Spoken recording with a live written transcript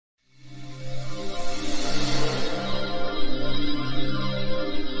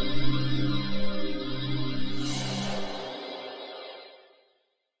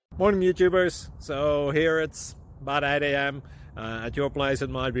Morning YouTubers. So here it's about 8 a.m. At your place it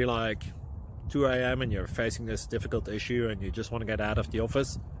might be like 2 a.m. and you're facing this difficult issue and you just want to get out of the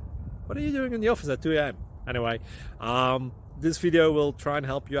office. What are you doing in the office at 2 a.m.? Anyway, this video will try and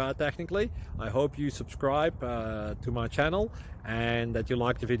help you out technically. I hope you subscribe to my channel and that you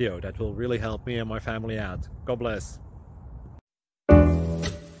like the video. That will really help me and my family out. God bless.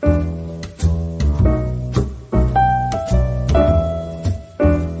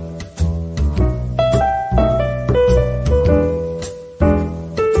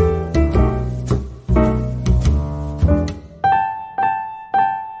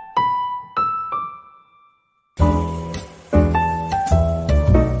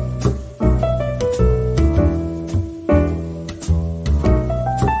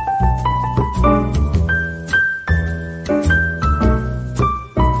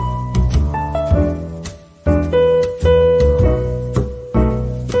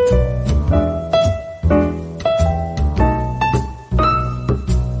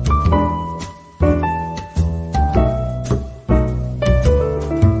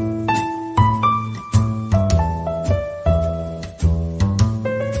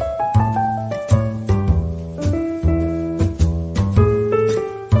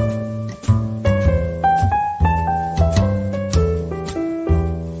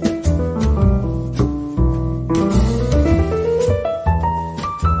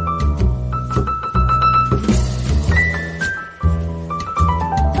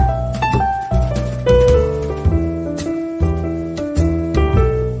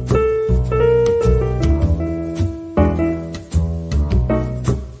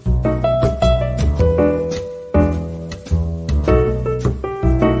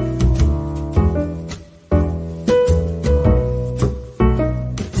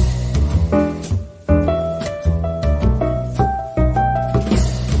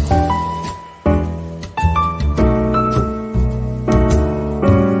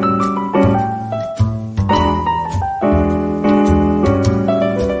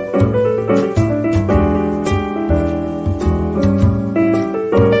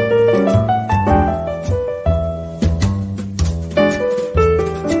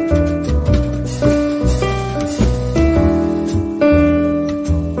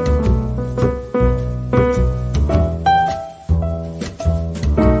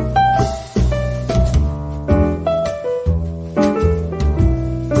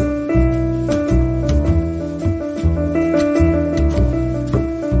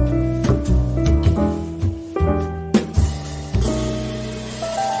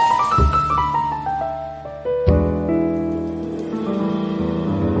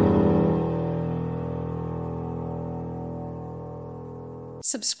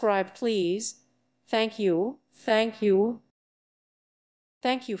 Subscribe, please. Thank you. Thank you.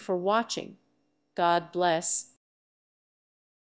 Thank you for watching. God bless.